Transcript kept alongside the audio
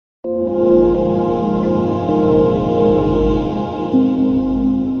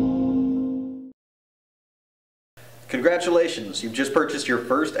Congratulations, you've just purchased your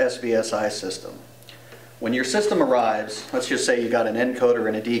first SVSi system. When your system arrives, let's just say you got an encoder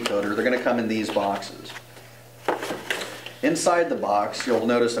and a decoder, they're going to come in these boxes. Inside the box, you'll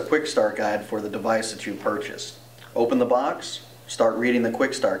notice a quick start guide for the device that you purchased. Open the box, start reading the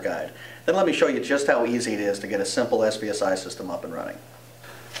quick start guide. Then let me show you just how easy it is to get a simple SVSi system up and running.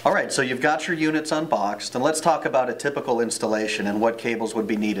 Alright, so you've got your units unboxed, and let's talk about a typical installation and what cables would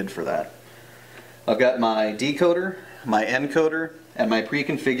be needed for that. I've got my decoder, my encoder, and my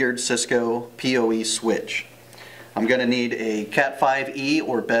pre-configured Cisco PoE switch. I'm going to need a Cat5e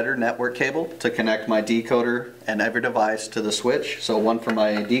or better network cable to connect my decoder and every device to the switch. So one for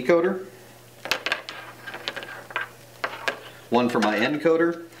my decoder, one for my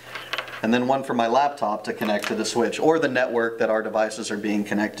encoder, and then one for my laptop to connect to the switch or the network that our devices are being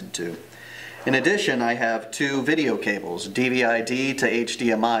connected to. In addition, I have two video cables, DVI-D to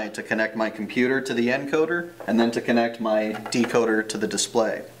HDMI, to connect my computer to the encoder and then to connect my decoder to the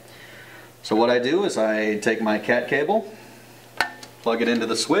display. So what I do is I take my Cat cable, plug it into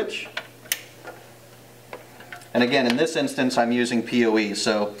the switch, and again in this instance I'm using PoE,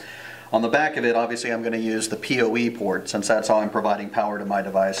 so on the back of it obviously I'm going to use the PoE port since that's how I'm providing power to my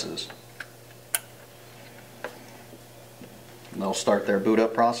devices. And they'll start their boot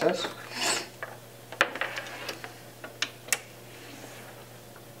up process.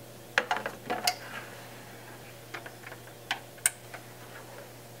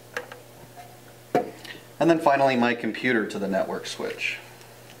 And then finally my computer to the network switch.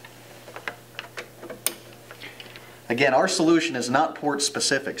 Again, our solution is not port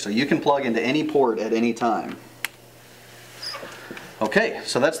specific, so you can plug into any port at any time. Okay,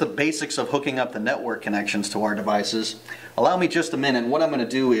 so that's the basics of hooking up the network connections to our devices. Allow me just a minute. What I'm going to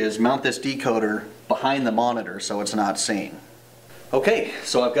do is mount this decoder behind the monitor so it's not seen. Okay,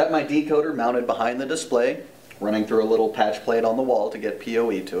 so I've got my decoder mounted behind the display, running through a little patch plate on the wall to get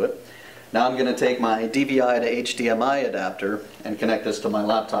PoE to it. Now I'm going to take my DVI to HDMI adapter and connect this to my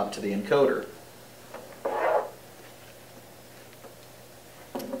laptop to the encoder.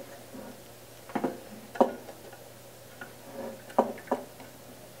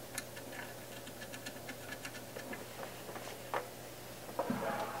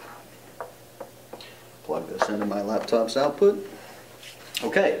 Plug this into my laptop's output.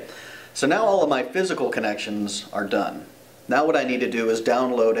 Okay, so now all of my physical connections are done. Now what I need to do is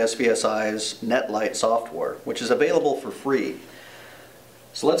download SVSi's NetLight software, which is available for free.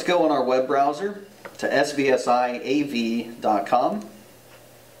 So let's go on our web browser to SVSiAV.com.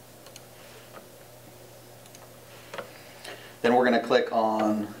 Then we're going to click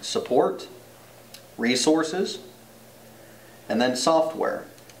on Support, Resources, and then Software.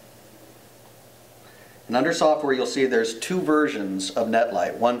 And under Software you'll see there's two versions of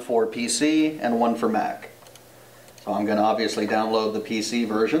NetLight, one for PC and one for Mac. So I'm going to obviously download the PC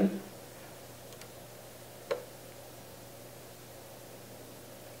version.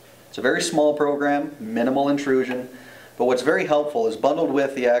 It's a very small program, minimal intrusion, but what's very helpful is bundled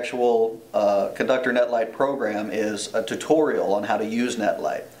with the actual Conductor NetLight program is a tutorial on how to use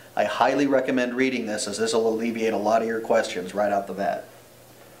NetLight. I highly recommend reading this as this will alleviate a lot of your questions right out the bat.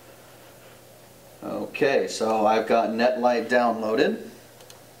 Okay, so I've got NetLight downloaded.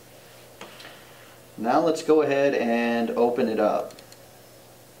 Now let's go ahead and open it up.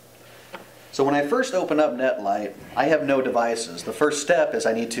 So when I first open up NetLight, I have no devices. The first step is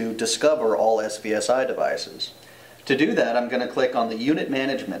I need to discover all SVSi devices. To do that, I'm going to click on the Unit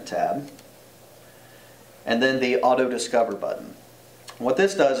Management tab and then the Auto Discover button. What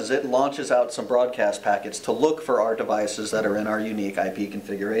this does is it launches out some broadcast packets to look for our devices that are in our unique IP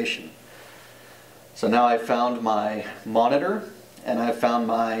configuration. So now I've found my monitor and I've found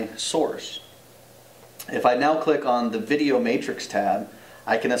my source. If I now click on the Video Matrix tab,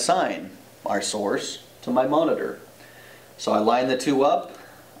 I can assign our source to my monitor. So I line the two up,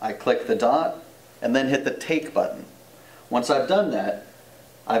 I click the dot, and then hit the Take button. Once I've done that,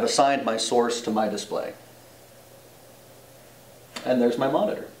 I've assigned my source to my display. And there's my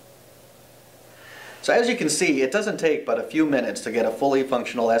monitor. So as you can see, it doesn't take but a few minutes to get a fully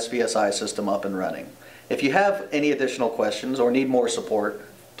functional SVSi system up and running. If you have any additional questions or need more support,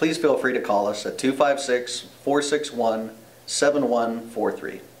 please feel free to call us at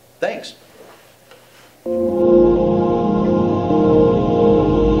 256-461-7143. Thanks.